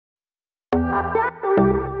I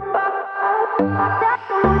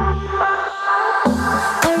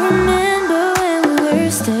remember when we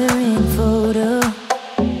were staring photo.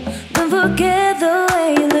 Don't forget the way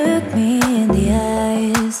you look me in the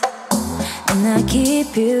eyes. And I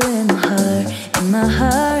keep you in my heart. And my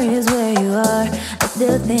heart is where you are. I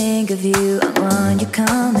still think of you. I want you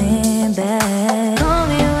coming back. Call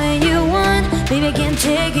me when you want. Baby, I can't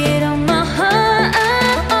take it on my heart.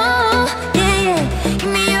 Oh, yeah, yeah.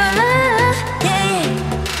 Give me your love, yeah, yeah.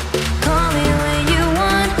 Call me when you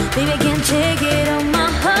want. Baby, I can't take it on my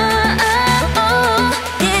heart. Oh,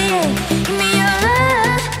 yeah, yeah. Give me your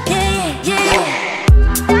love, yeah, yeah, yeah.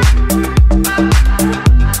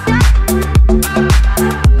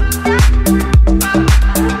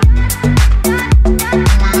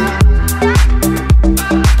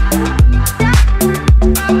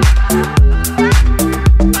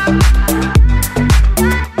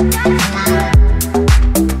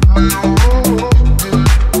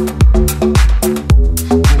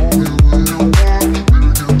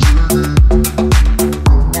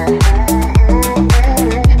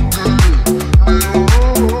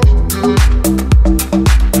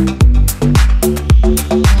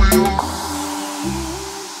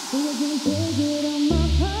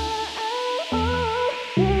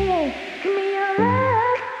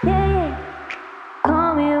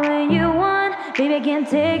 Baby, I can't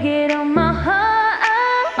take it on my heart.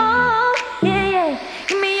 Oh, yeah, yeah.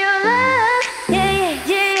 Give me your love, yeah, yeah,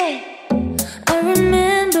 yeah. I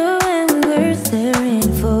remember when we were staring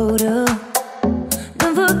photo.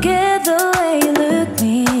 Don't forget the way you look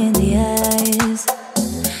me in the eyes.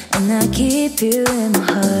 And I keep you in my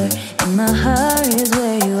heart. And my heart is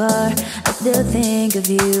where you are. I still think of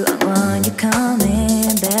you. I want you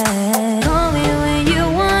coming back. Call me when you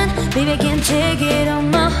want. Baby, I can't take it on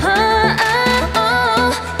my heart.